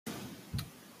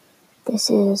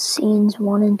This is scenes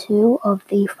 1 and 2 of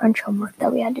the French homework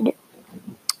that we had to do.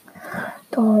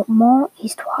 Dans mon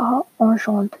histoire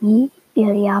aujourd'hui,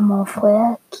 il y a mon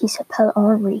frère qui s'appelle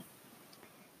Henri.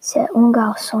 C'est un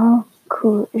garçon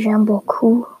que j'aime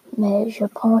beaucoup, mais je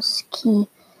pense qu'il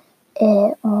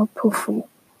est un peu fou.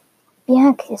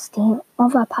 Bien, Christine, on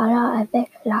va parler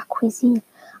avec la cuisine.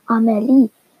 Amélie,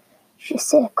 je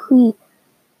sais qu'il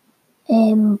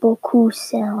aime beaucoup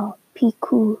son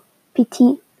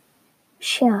petit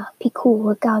chien. Picou,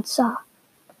 regarde ça.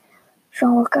 Je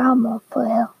regarde mon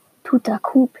frère. Tout à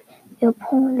coup, il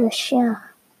prend le chien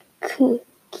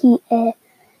qui est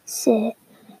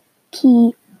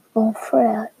qui mon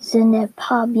frère, ce n'est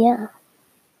pas bien.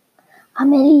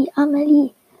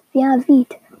 Amélie, viens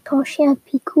vite, ton chien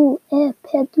Picou est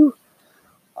perdu.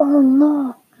 Oh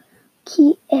non,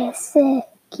 qui est-ce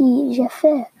que j'ai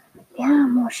fait? Viens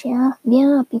mon chien,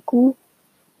 viens Picou.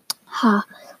 Ah,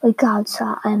 regarde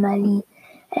ça, Amélie,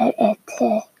 elle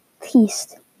était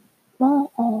triste. Bon,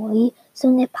 Henri, ce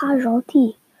n'est pas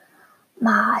gentil, mais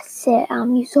c'est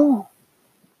amusant.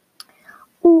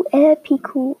 Où est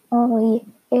Picou, Henri?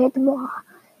 Aide-moi,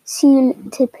 s'il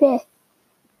te plaît.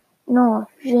 Non,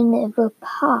 je ne veux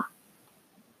pas.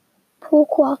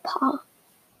 Pourquoi pas,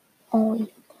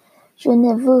 Henri? Je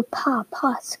ne veux pas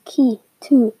parce que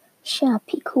tu, chien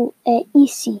Picou, est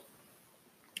ici.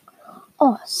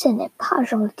 Oh, ce n'est pas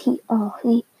gentil,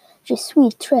 Henri. Je suis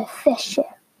très fâché.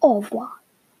 Au revoir.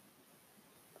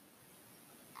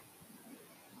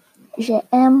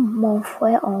 J'aime mon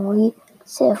frère Henri,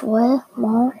 c'est vrai,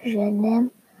 mais je n'aime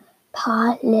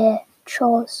pas les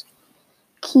choses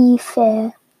qu'il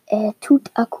fait et tout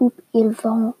à coup il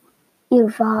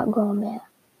va grand-mère.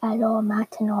 Alors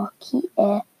maintenant, qui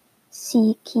est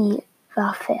ce qu'il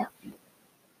va faire?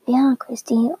 Bien,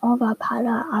 Christine, on va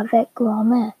parler avec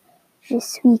grand-mère. Je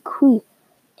suis qui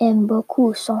aime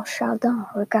beaucoup son jardin,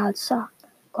 regarde ça.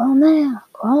 Grand-mère,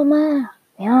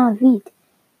 viens vite.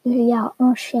 Il y a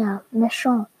un chien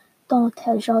méchant dans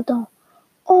tel jardin.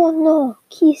 Oh non,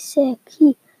 qui c'est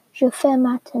qui je fais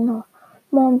maintenant?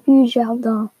 Mon but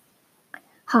jardin.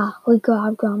 Ah,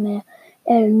 regarde, grand-mère,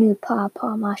 elle ne peut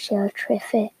pas marcher très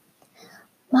fait.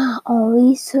 Mais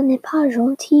Henri, ce n'est pas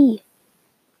gentil.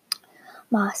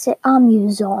 Mais c'est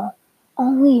amusant.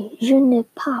 Henri, je ne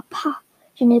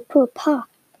peux pas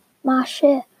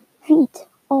marcher vite.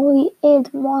 Henri,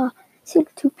 aide-moi, s'il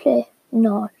te plaît.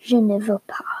 Non, je ne veux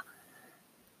pas.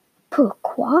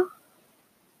 Pourquoi?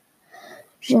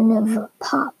 Je ne veux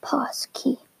pas parce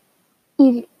qu'il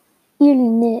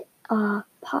n'y a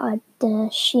pas d'un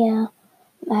chien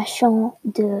méchant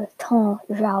de ton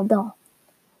jardin.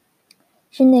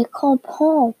 Je ne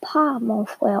comprends pas, mon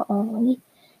frère Henri.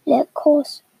 Les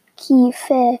causes qui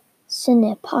fait, ce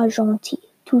n'est pas gentil.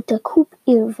 Tout à coup,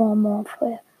 il vend mon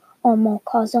frère, mon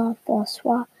cousin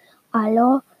François.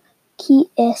 Alors,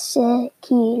 qui est-ce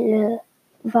qui le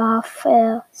va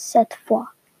faire cette fois?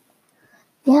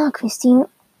 Viens, Christine,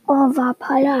 on va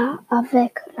parler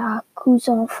avec la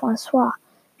cousine François.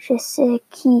 Je sais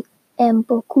qu'il aime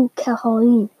beaucoup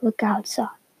Caroline. Regarde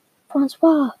ça.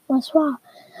 François,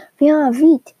 viens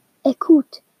vite.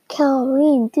 Écoute,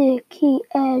 Caroline dit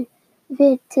qu'elle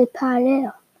veut te parler.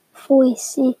 Faut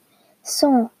ici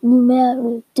son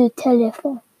numéro de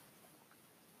téléphone.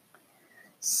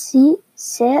 Si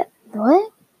c'est vrai?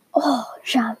 Oh,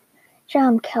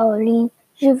 j'aime Caroline.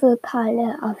 Je veux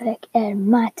parler avec elle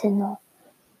maintenant.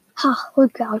 Ah,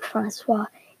 regarde François,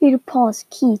 il pense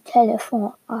qu'il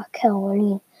téléphone à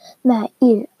Caroline, mais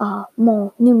il a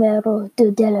mon numéro de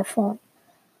téléphone.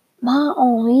 Mais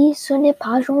Henri, ce n'est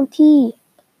pas gentil.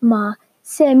 Mais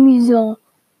c'est amusant.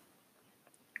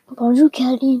 Bonjour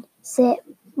Caroline, c'est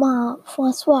moi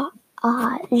François.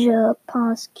 Ah, je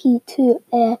pense que tu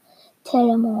es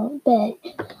tellement belle.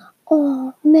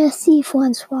 Oh, merci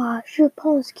François, je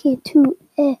pense que tu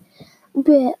es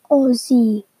belle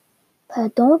aussi.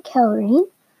 Pardon Caroline?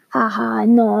 Ah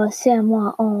non, c'est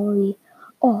moi Henri.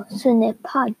 Oh, ce n'est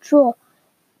pas drôle.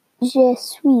 Je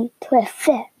suis très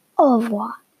fait. Au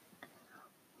revoir.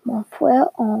 Mon frère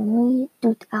Henri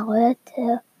doit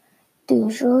arrêter de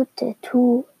jouer de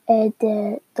tout et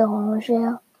de danger.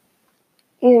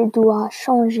 Il doit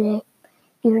changer.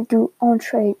 Il doit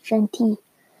entrer gentil.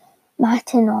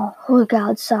 Maintenant,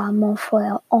 regarde ça, mon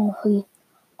frère Henri.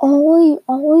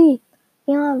 Henri,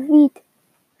 viens vite.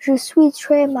 Je suis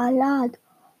très malade.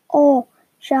 Oh,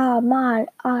 j'ai mal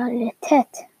à la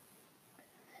tête.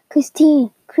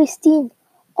 Christine.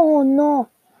 Oh non.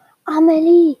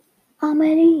 Amélie,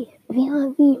 viens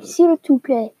vite, s'il te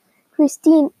plaît.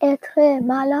 Christine est très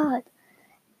malade.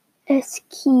 Est-ce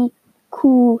qu'il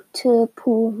coûte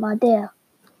pour m'aider?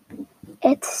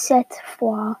 Et cette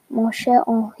fois, mon cher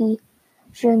Henri,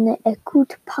 je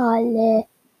n'écoute pas les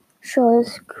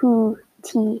choses que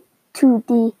tu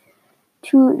dis.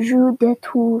 Tu joues de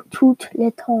tout le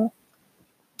temps,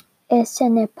 et ce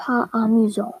n'est pas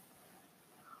amusant.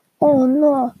 Oh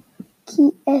non,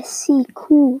 qui est-ce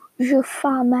que je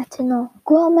fais maintenant?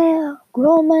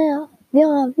 Grand-mère,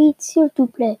 viens vite s'il te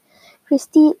plaît.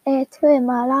 Christine est très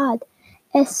malade.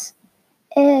 Est-ce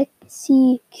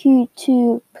que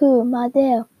tu peux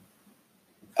m'aider?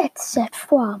 Et cette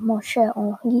fois, mon cher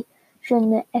Henri, je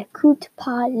n'écoute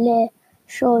pas les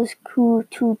choses que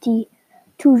tu dis.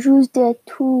 Tu joues de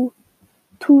tout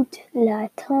le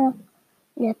temps,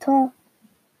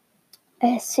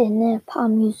 et ce n'est pas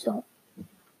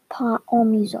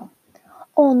amusant.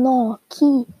 Oh non,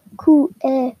 que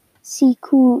est-ce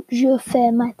que je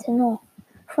fais maintenant?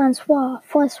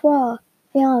 François,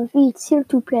 viens vite, s'il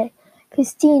te plaît.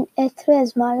 Christine est très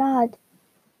malade.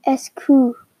 Est-ce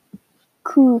que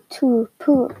tu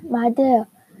peux m'aider?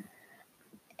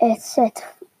 Et cette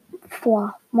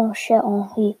fois, mon cher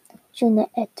Henri, je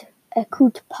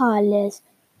n'écoute pas les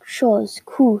choses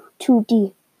que tu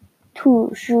dis. Tu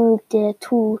joues de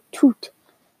tout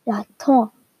le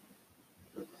temps,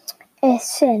 et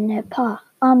ce n'est pas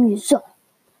amusant.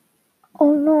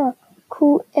 Oh non,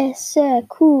 que est-ce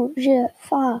que je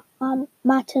fais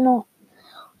maintenant?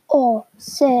 Oh,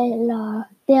 c'est la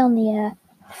dernière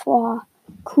fois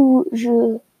que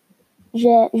je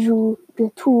joue de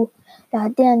tout. La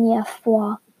dernière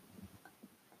fois.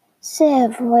 C'est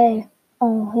vrai,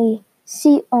 Henri,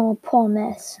 si on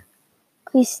promet.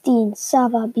 Christine, ça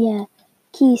va bien.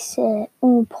 Qui c'est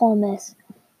une promesse?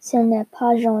 Ce n'est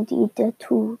pas gentil de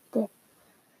tout,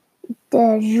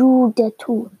 de jouer de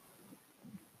tout.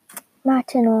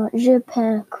 Maintenant, je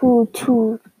pense que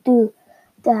tout de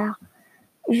tard.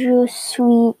 Je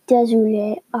suis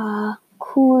désolée à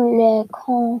toutes les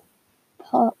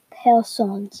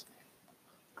personnes.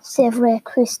 C'est vrai,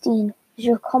 Christine,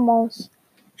 je commence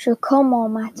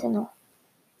maintenant.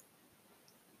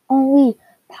 Henri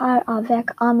parle avec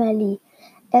Amélie,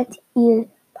 et il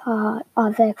parle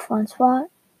avec François,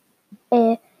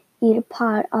 et il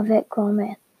parle avec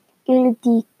grand-mère. Il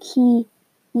dit qu'il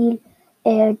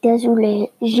est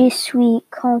désolé. Je suis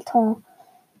content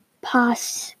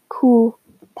parce que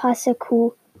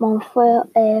mon frère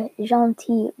est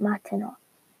gentil maintenant.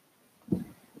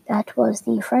 That was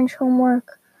the French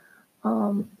homework.